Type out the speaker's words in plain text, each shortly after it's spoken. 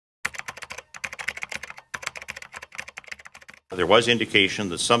There was indication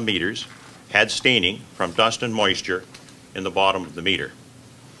that some meters had staining from dust and moisture in the bottom of the meter.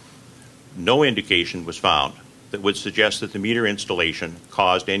 No indication was found that would suggest that the meter installation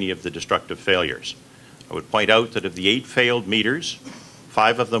caused any of the destructive failures. I would point out that of the 8 failed meters,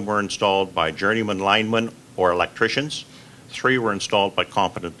 5 of them were installed by journeyman linemen or electricians. 3 were installed by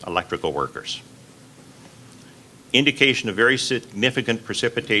competent electrical workers. Indication of very significant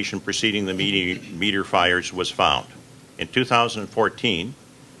precipitation preceding the meter fires was found. In 2014,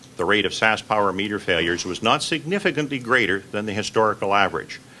 the rate of SaskPower meter failures was not significantly greater than the historical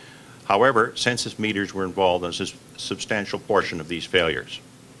average. However, census meters were involved in a substantial portion of these failures.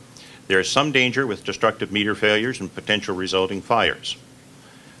 There is some danger with destructive meter failures and potential resulting fires.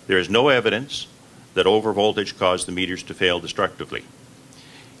 There is no evidence that overvoltage caused the meters to fail destructively.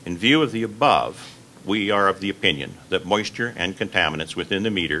 In view of the above, we are of the opinion that moisture and contaminants within the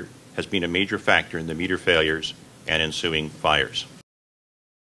meter has been a major factor in the meter failures and ensuing fires.